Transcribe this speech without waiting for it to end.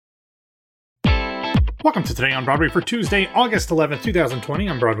Welcome to Today on Broadway for Tuesday, August 11th, 2020.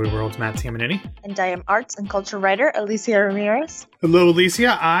 I'm Broadway World's Matt Tamanini. And I am arts and culture writer Alicia Ramirez. Hello,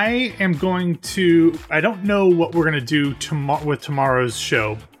 Alicia. I don't know what we're going to do with tomorrow's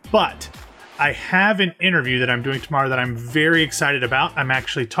show, but I have an interview that I'm doing tomorrow that I'm very excited about. I'm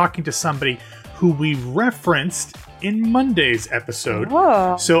actually talking to somebody who we referenced in Monday's episode.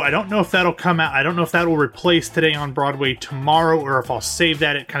 Whoa. So I don't know if that'll come out. I don't know if that'll replace Today on Broadway tomorrow or if I'll save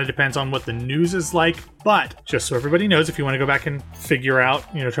that. It kind of depends on what the news is like. But just so everybody knows, if you want to go back and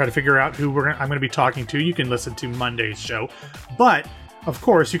try to figure out who I'm going to be talking to, you can listen to Monday's show. But of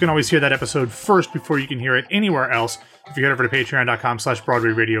course, you can always hear that episode first before you can hear it anywhere else. If you head over to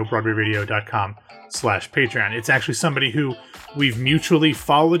patreon.com/BroadwayRadio, BroadwayRadio.com/Patreon. It's actually somebody who we've mutually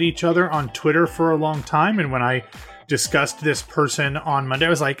followed each other on Twitter for a long time. And when I discussed this person on Monday, I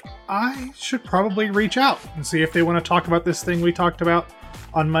was like, I should probably reach out and see if they want to talk about this thing we talked about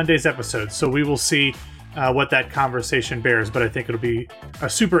on Monday's episode. So we will see what that conversation bears, but I think it'll be a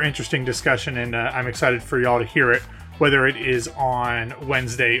super interesting discussion, and I'm excited for y'all to hear it, whether it is on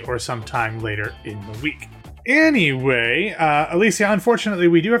Wednesday or sometime later in the week. Anyway, Alicia, unfortunately,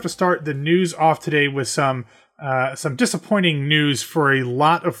 we do have to start the news off today with some disappointing news for a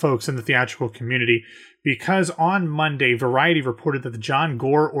lot of folks in the theatrical community, because on Monday, Variety reported that the John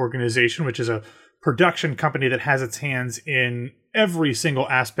Gore Organization, which is a production company that has its hands in every single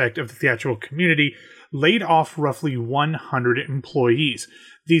aspect of the theatrical community, laid off roughly 100 employees.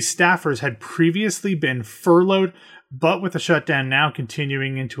 These staffers had previously been furloughed, but with the shutdown now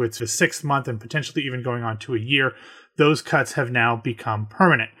continuing into its sixth month and potentially even going on to a year, those cuts have now become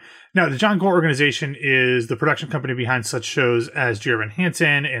permanent. Now, the John Gore Organization is the production company behind such shows as Dear Evan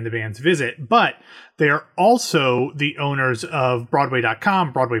Hansen and The Band's Visit, but they are also the owners of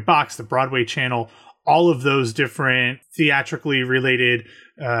Broadway.com, Broadway Box, the Broadway Channel, all of those different theatrically related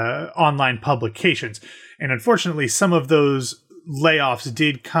online publications. And unfortunately, some of those layoffs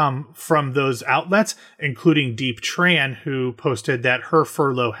did come from those outlets, including Deep Tran, who posted that her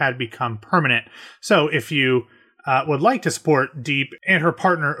furlough had become permanent. So if you would like to support Deep and her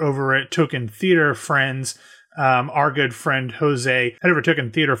partner over at Token Theater Friends, our good friend Jose, head over to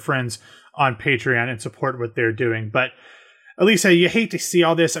Token Theater Friends on Patreon and support what they're doing. But Elisa, you hate to see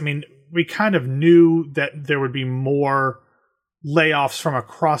all this. I mean, we kind of knew that there would be more layoffs from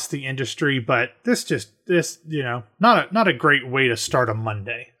across the industry, but this not a great way to start a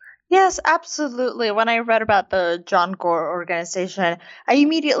Monday. Yes, absolutely. When I read about the John Gore Organization, I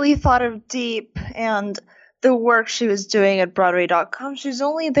immediately thought of Deep and the work she was doing at Broadway.com. She was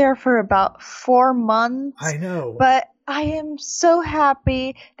only there for about 4 months. I know. But I am so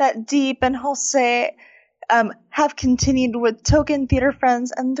happy that Deep and Jose have continued with Token Theater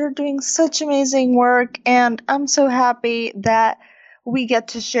Friends, and they're doing such amazing work. And I'm so happy that we get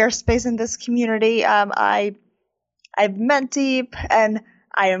to share space in this community. I've met Deep, and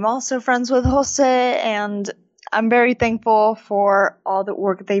I am also friends with Jose, and I'm very thankful for all the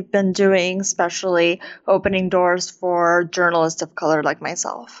work they've been doing, especially opening doors for journalists of color like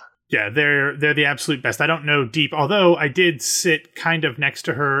myself. Yeah, they're the absolute best. I don't know Deep, although I did sit kind of next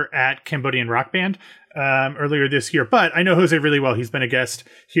to her at Cambodian Rock Band earlier this year. But I know Jose really well. He's been a guest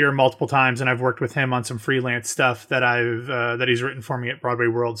here multiple times, and I've worked with him on some freelance stuff that he's written for me at Broadway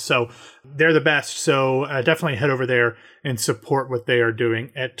World. So they're the best. So definitely head over there and support what they are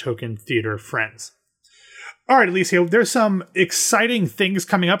doing at Token Theater Friends. All right, Alicia, there's some exciting things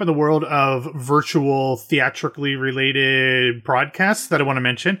coming up in the world of virtual theatrically related broadcasts that I want to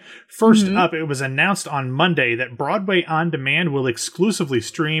mention. First up, it was announced on Monday that Broadway On Demand will exclusively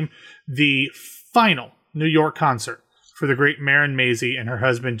stream the final New York concert for the great Marin Mazzie and her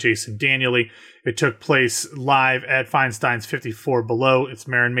husband, Jason Daniely. It took place live at Feinstein's 54 Below. It's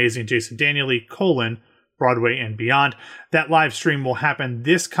Marin Mazzie and Jason Daniely, Broadway and Beyond. That live stream will happen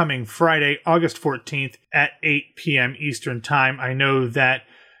this coming Friday, August 14th at 8 p.m. Eastern Time. I know that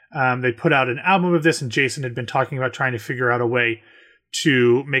they put out an album of this, and Jason had been talking about trying to figure out a way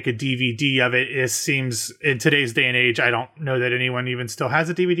to make a DVD of it. It seems in today's day and age, I don't know that anyone even still has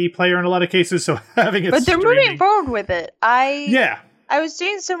a DVD player in a lot of cases, so having it But they're moving forward with it. I was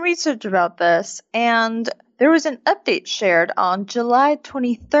doing some research about this, and there was an update shared on July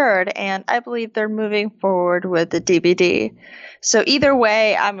 23rd, and I believe they're moving forward with the DVD. So either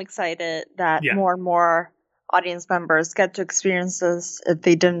way, I'm excited that more and more audience members get to experience this if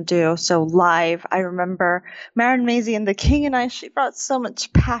they didn't do so live. I remember Marin Mazzie and the King and I, she brought so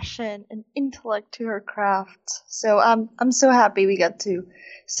much passion and intellect to her craft. So I'm so happy we got to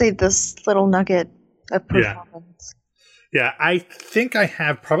save this little nugget of performance. Yeah, I think I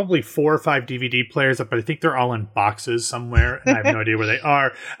have probably 4 or 5 DVD players, but I think they're all in boxes somewhere, and I have no idea where they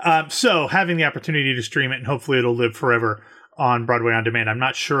are. So having the opportunity to stream it, and hopefully it'll live forever on Broadway On Demand. I'm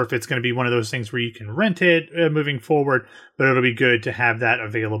not sure if it's going to be one of those things where you can rent it moving forward, but it'll be good to have that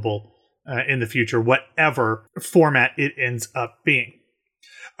available in the future, whatever format it ends up being.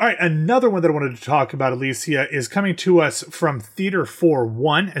 All right, another one that I wanted to talk about, Alicia, is coming to us from Theater for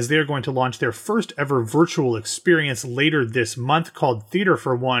One, as they are going to launch their first ever virtual experience later this month called Theater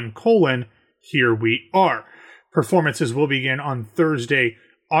for One, Here We Are. Performances will begin on Thursday,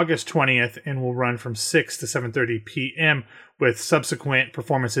 August 20th, and will run from 6 to 7:30 p.m., with subsequent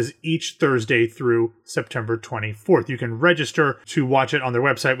performances each Thursday through September 24th. You can register to watch it on their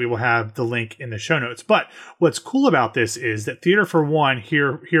website. We will have the link in the show notes. But what's cool about this is that Theater for One,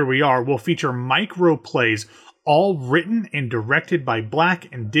 Here We Are, will feature micro plays, all written and directed by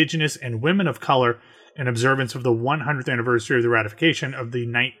Black, Indigenous, and women of color in observance of the 100th anniversary of the ratification of the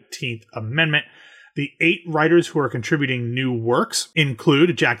 19th Amendment. The 8 writers who are contributing new works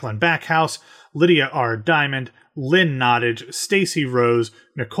include Jacqueline Backhouse, Lydia R. Diamond, Lynn Nottage, Stacey Rose,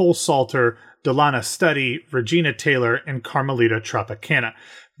 Nicole Salter, Delana Studdy, Regina Taylor, and Carmelita Tropicana.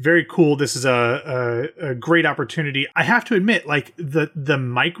 Very cool. This is a great opportunity. I have to admit, like the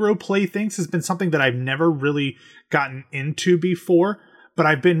micro play things has been something that I've never really gotten into before, but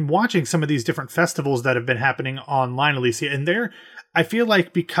I've been watching some of these different festivals that have been happening online, Alicia, and I feel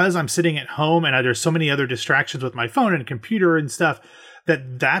like because I'm sitting at home and there's so many other distractions with my phone and computer and stuff,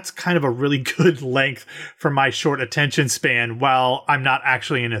 that's kind of a really good length for my short attention span while I'm not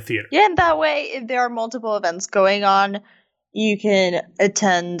actually in a theater. Yeah, and that way, if there are multiple events going on, you can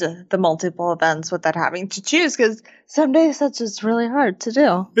attend the multiple events without having to choose, because some days that's just really hard to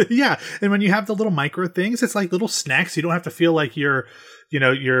do. Yeah, and when you have the little micro things, it's like little snacks. You don't have to feel like you're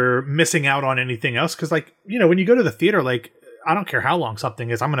missing out on anything else, because when you go to the theater, like, I don't care how long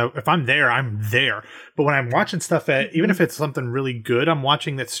something is. If I'm there, I'm there. But when I'm watching stuff even if it's something really good I'm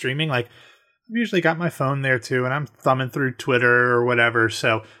watching that's streaming, like, I've usually got my phone there too, and I'm thumbing through Twitter or whatever.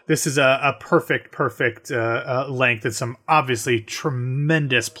 So this is a perfect length, and some obviously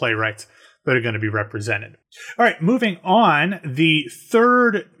tremendous playwrights that are going to be represented. All right, moving on, the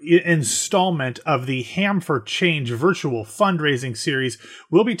third installment of the Ham for Change virtual fundraising series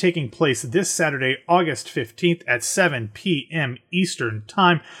will be taking place this Saturday, August 15th at 7 p.m. Eastern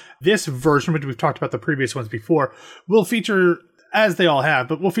Time. This version, which we've talked about the previous ones before, will feature, as they all have,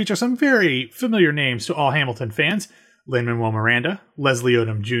 but will feature some very familiar names to all Hamilton fans. Lin-Manuel Miranda, Leslie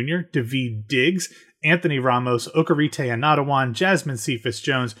Odom Jr., Daveed Diggs, Anthony Ramos, Okarite Anadawan, Jasmine Cephas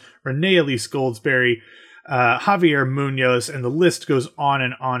Jones, Renee Elise Goldsberry, Javier Munoz, and the list goes on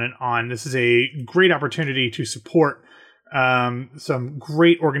and on and on. This is a great opportunity to support some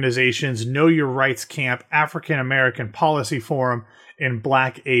great organizations: Know Your Rights Camp, African American Policy Forum, and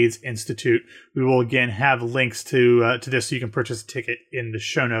Black AIDS Institute. We will again have links to this so you can purchase a ticket in the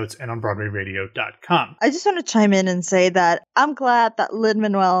show notes and on BroadwayRadio.com. I just want to chime in and say that I'm glad that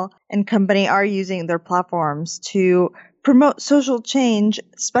Lin-Manuel and company are using their platforms to promote social change,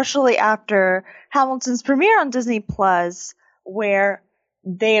 especially after Hamilton's premiere on Disney Plus, where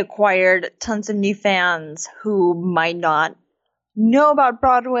they acquired tons of new fans who might not know about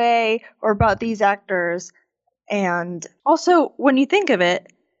Broadway or about these actors. And also, when you think of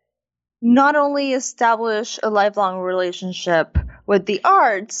it, not only establish a lifelong relationship with the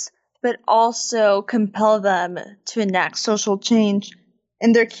arts, but also compel them to enact social change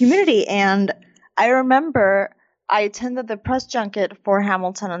in their community. And I remember I attended the press junket for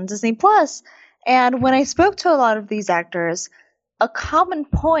Hamilton on Disney Plus, and when I spoke to a lot of these actors, a common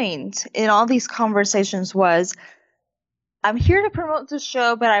point in all these conversations was, I'm here to promote the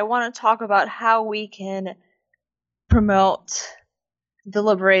show, but I want to talk about how we can promote the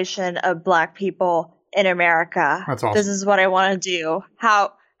liberation of Black people in America. That's awesome. This is what I want to do.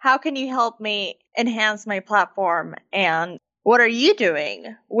 How can you help me enhance my platform? And what are you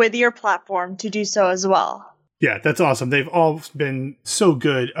doing with your platform to do so as well? Yeah, that's awesome. They've all been so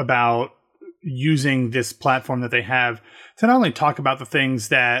good about using this platform that they have to not only talk about the things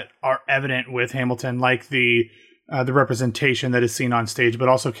that are evident with Hamilton, like the representation that is seen on stage, but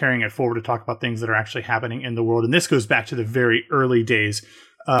also carrying it forward to talk about things that are actually happening in the world. And this goes back to the very early days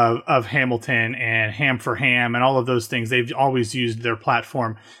of Hamilton and Ham for Ham and all of those things. They've always used their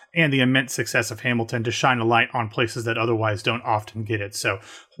platform and the immense success of Hamilton to shine a light on places that otherwise don't often get it. So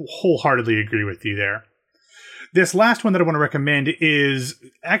wholeheartedly agree with you there. This last one that I want to recommend is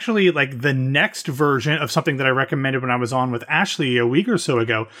actually like the next version of something that I recommended when I was on with Ashley a week or so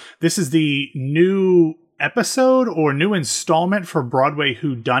ago. This is the new episode or new installment for Broadway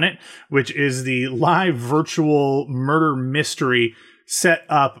Whodunit, which is the live virtual murder mystery set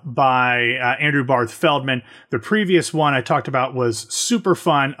up by Andrew Barth Feldman. The previous one I talked about was super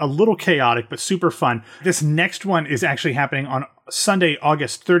fun, a little chaotic, but super fun. This next one is actually happening on Sunday,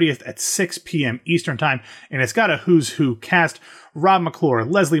 August 30th at 6 p.m. Eastern Time, and it's got a who's who cast: Rob McClure,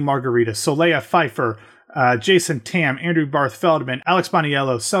 Leslie Margarita, Solea Pfeiffer, Jason Tam, Andrew Barth Feldman, Alex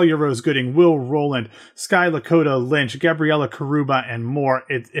Boniello, Celia Rose Gooding, Will Rowland, Sky Lakota Lynch, Gabriella Karuba, and more.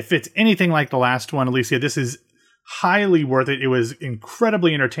 If it's anything like the last one, Alicia, this is highly worth it. It was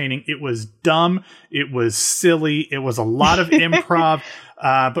incredibly entertaining. It was dumb. It was silly. It was a lot of improv.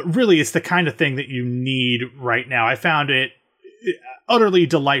 But really, it's the kind of thing that you need right now. I found it utterly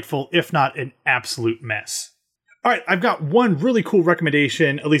delightful, if not an absolute mess. All right, I've got one really cool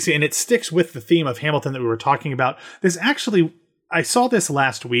recommendation, Alicia, and it sticks with the theme of Hamilton that we were talking about. I saw this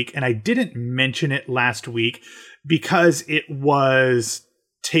last week, and I didn't mention it last week because it was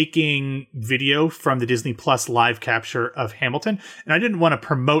taking video from the Disney Plus live capture of Hamilton, and I didn't want to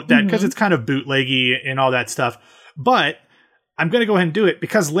promote that because it's kind of bootleggy and all that stuff. But I'm going to go ahead and do it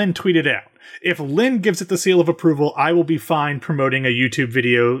because Lynn tweeted out. If Lynn gives it the seal of approval, I will be fine promoting a YouTube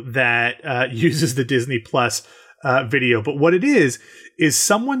video that uses the Disney Plus video. But what it is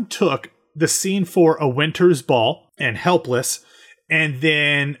someone took the scene for A Winter's Ball and Helpless and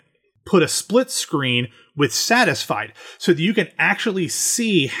then put a split screen with Satisfied so that you can actually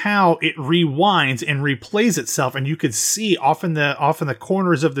see how it rewinds and replays itself. And you could see off in the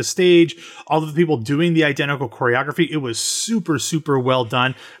corners of the stage, all of the people doing the identical choreography. It was super, super well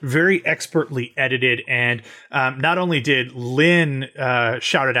done, very expertly edited. And not only did Lynn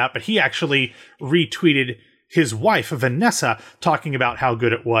shout it out, but he actually retweeted his wife, Vanessa, talking about how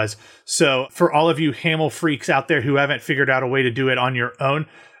good it was. So for all of you Hamill freaks out there who haven't figured out a way to do it on your own,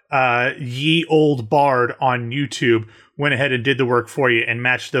 Ye Old Bard on YouTube went ahead and did the work for you and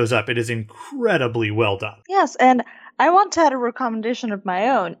matched those up. It is incredibly well done. Yes, and I want to add a recommendation of my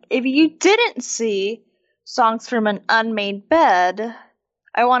own. If you didn't see Songs from an Unmade Bed,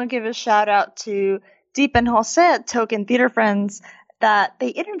 I want to give a shout out to Deep and Jose at Token Theater Friends that they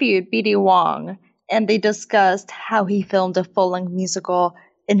interviewed B.D. Wong and they discussed how he filmed a full-length musical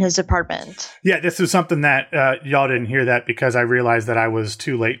in his apartment. Yeah, this is something that y'all didn't hear that because I realized that I was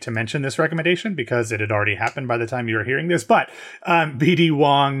too late to mention this recommendation because it had already happened by the time you were hearing this. But B.D.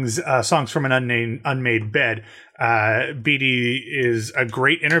 Wong's Songs from an Unmade Bed. B.D. is a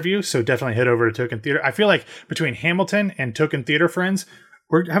great interview, so definitely head over to Token Theater. I feel like between Hamilton and Token Theater Friends,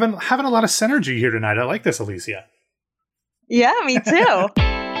 we're having a lot of synergy here tonight. I like this, Alicia. Yeah, me too.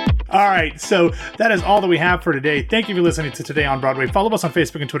 All right, so that is all that we have for today. Thank you for listening to Today on Broadway. Follow us on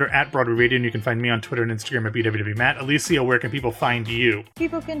Facebook and Twitter at Broadway Radio, and you can find me on Twitter and Instagram at BWWMatt. Alicia, where can people find you?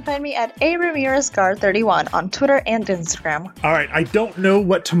 People can find me at ARamirezGar31 on Twitter and Instagram. All right, I don't know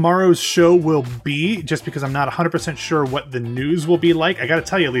what tomorrow's show will be, just because I'm not 100% sure what the news will be like. I got to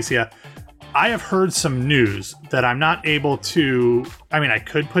tell you, Alicia, I have heard some news that I'm not able to... I mean, I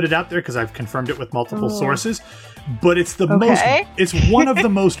could put it out there because I've confirmed it with multiple sources, but it's it's one of the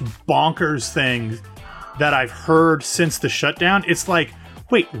most bonkers things that I've heard since the shutdown. It's like,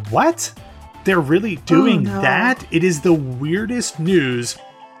 wait, what? They're really doing that? It is the weirdest news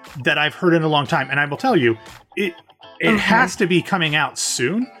that I've heard in a long time. And I will tell you, it has to be coming out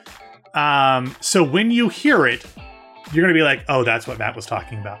soon. So when you hear it, you're going to be like, oh, that's what Matt was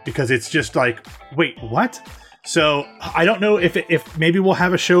talking about. Because it's just like, wait, what? So I don't know if maybe we'll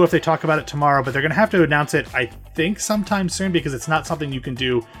have a show if they talk about it tomorrow, but they're going to have to announce it, I think, sometime soon because it's not something you can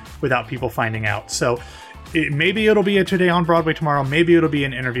do without people finding out. So maybe it'll be a Today on Broadway tomorrow. Maybe it'll be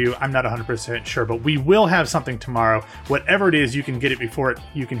an interview. I'm not 100% sure, but we will have something tomorrow. Whatever it is, you can get it before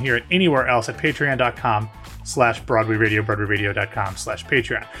you can hear it anywhere else at patreon.com/Broadway Radio,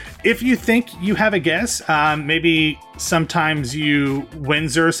 BroadwayRadio.com/Patreon. If you think you have a guess, maybe sometimes you win,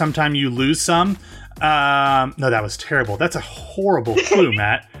 sometimes you lose some. No, that was terrible. That's a horrible clue,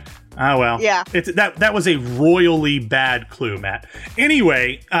 Matt. Oh, well. Yeah. That was a royally bad clue, Matt.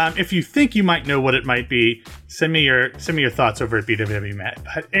 Anyway, if you think you might know what it might be, send me your thoughts over at BWW Matt.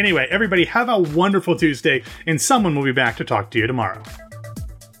 But anyway, everybody have a wonderful Tuesday, and someone will be back to talk to you tomorrow.